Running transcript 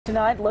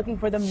Tonight, looking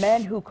for the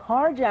men who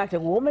carjacked a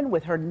woman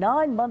with her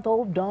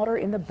 9-month-old daughter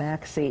in the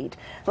back seat.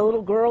 The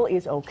little girl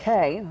is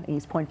okay.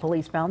 East Point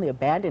police found the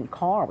abandoned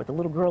car with the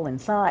little girl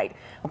inside.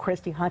 Well,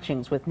 Christy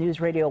Hutchings with News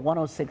Radio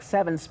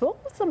 1067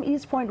 spoke with some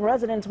East Point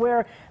residents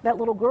where that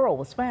little girl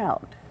was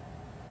found.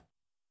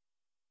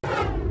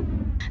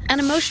 An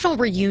emotional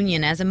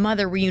reunion as a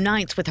mother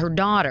reunites with her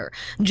daughter.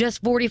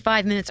 Just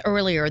 45 minutes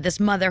earlier,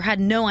 this mother had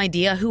no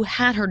idea who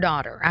had her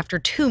daughter after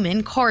two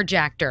men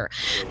carjacked her.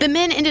 The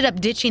men ended up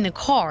ditching the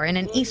car in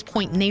an East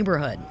Point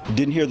neighborhood.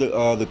 Didn't hear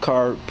the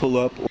car pull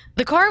up.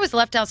 The car was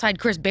left outside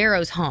Chris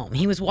Barrow's home.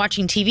 He was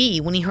watching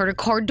TV when he heard a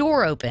car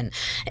door open.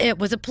 It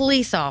was a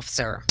police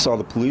officer. I saw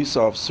the police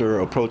officer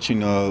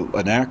approaching an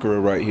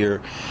acura right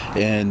here,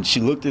 and she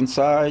looked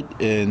inside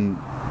and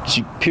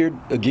she peered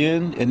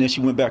again, and then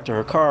she went back to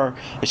her car,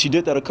 and she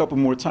did that a couple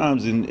more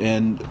times,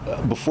 and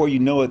before you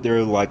know it, there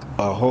are like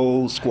a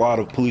whole squad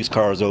of police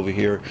cars over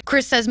here.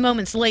 Chris says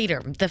moments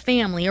later, the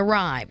family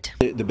arrived.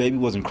 The baby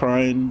wasn't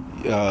crying.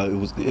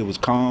 It was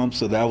calm,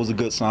 so that was a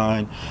good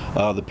sign.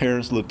 The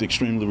parents looked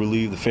extremely relieved.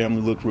 The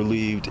family looked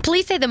relieved.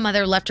 Police say the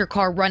mother left her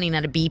car running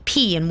at a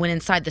BP and went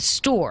inside the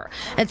store.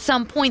 At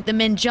some point, the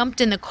men jumped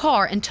in the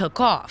car and took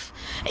off.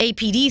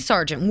 APD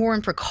Sergeant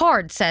Warren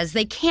Picard says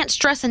they can't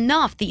stress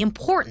enough the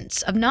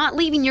importance of not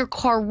leaving your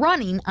car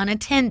running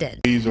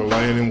unattended. These are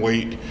lying in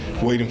wait,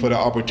 waiting for the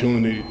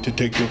opportunity to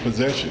take your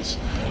possessions.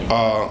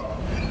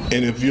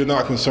 And if you're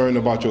not concerned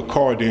about your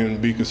car, then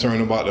be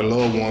concerned about the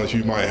loved ones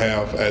you might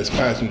have as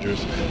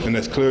passengers. And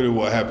that's clearly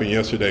what happened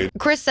yesterday.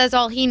 Chris says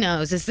all he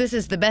knows is this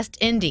is the best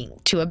ending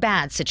to a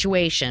bad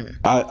situation.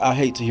 I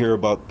hate to hear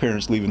about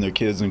parents leaving their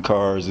kids in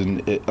cars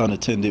and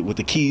unattended with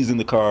the keys in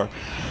the car.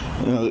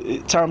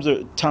 Times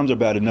are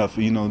bad enough.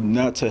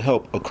 Not to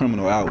help a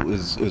criminal out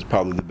is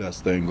probably the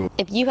best thing.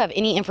 If you have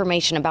any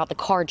information about the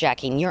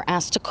carjacking, you're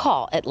asked to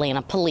call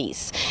Atlanta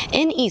Police.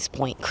 In East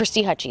Point,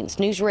 Christy Hutchings,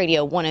 News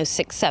Radio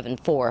 1067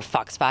 for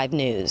Fox 5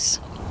 News.